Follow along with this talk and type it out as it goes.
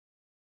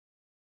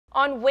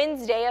On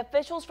Wednesday,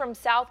 officials from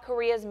South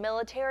Korea's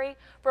military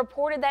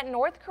reported that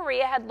North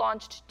Korea had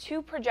launched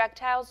 2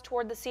 projectiles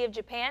toward the Sea of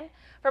Japan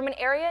from an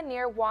area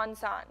near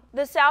Wonsan.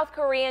 The South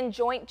Korean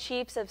Joint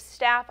Chiefs of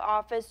Staff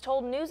Office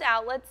told news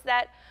outlets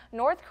that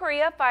North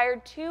Korea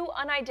fired 2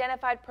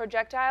 unidentified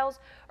projectiles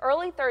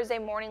early Thursday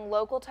morning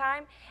local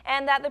time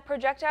and that the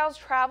projectiles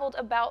traveled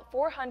about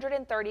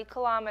 430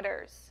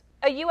 kilometers.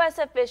 A U.S.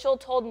 official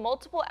told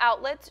multiple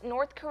outlets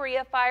North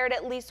Korea fired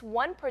at least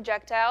 1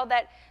 projectile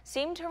that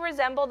seemed to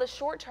resemble the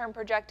short-term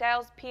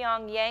projectiles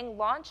Pyongyang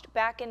launched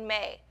back in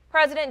May.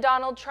 President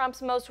Donald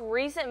Trump's most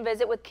recent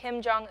visit with Kim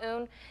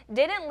Jong-un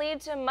didn't lead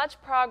to much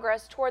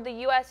progress toward the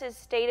U.S.'s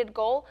stated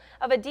goal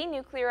of a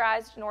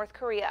denuclearized North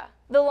Korea.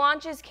 The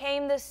launches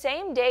came the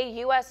same day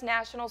U.S.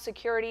 National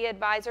Security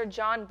Advisor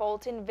John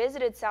Bolton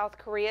visited South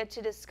Korea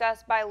to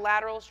discuss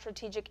bilateral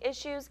strategic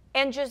issues,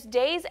 and just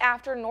days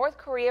after North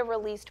Korea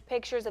released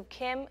pictures of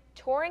Kim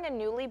touring a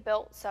newly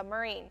built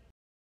submarine.